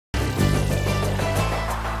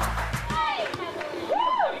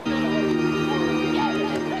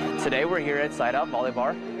Today we're here at Sideout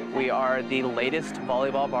Volleybar. We are the latest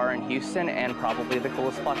volleyball bar in Houston and probably the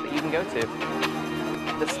coolest spot that you can go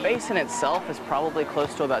to. The space in itself is probably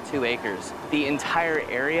close to about 2 acres. The entire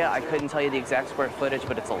area, I couldn't tell you the exact square footage,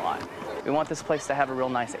 but it's a lot. We want this place to have a real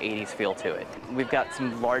nice 80s feel to it. We've got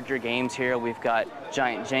some larger games here. We've got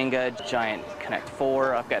giant Jenga, giant Connect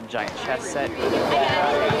 4. I've got a giant chess set.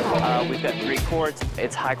 We've got 3 courts.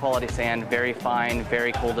 It's high quality sand, very fine,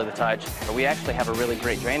 very cool to the touch. We actually have a really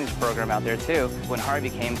great drainage program out there too. When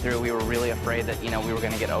Harvey came through, we were really afraid that, we were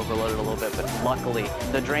going to get overloaded a little bit, but luckily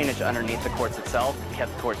the drainage underneath the courts itself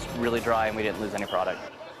kept the courts really dry and we didn't lose any product.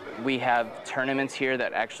 We have tournaments here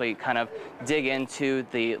that actually kind of dig into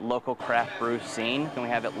the local craft brew scene. And we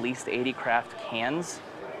have at least 80 craft cans.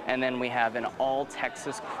 And then we have an all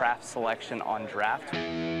Texas craft selection on draft.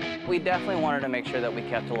 We definitely wanted to make sure that we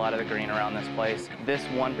kept a lot of the green around this place. This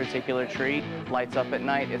one particular tree lights up at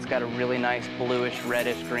night. It's got a really nice bluish,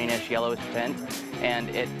 reddish, greenish, yellowish tint. And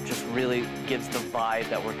it just really gives the vibe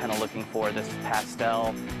that we're kind of looking for, this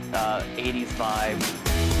pastel, 80s vibe.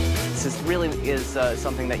 This really is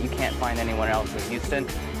something that you can't find anywhere else in Houston.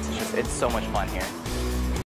 It's so much fun here.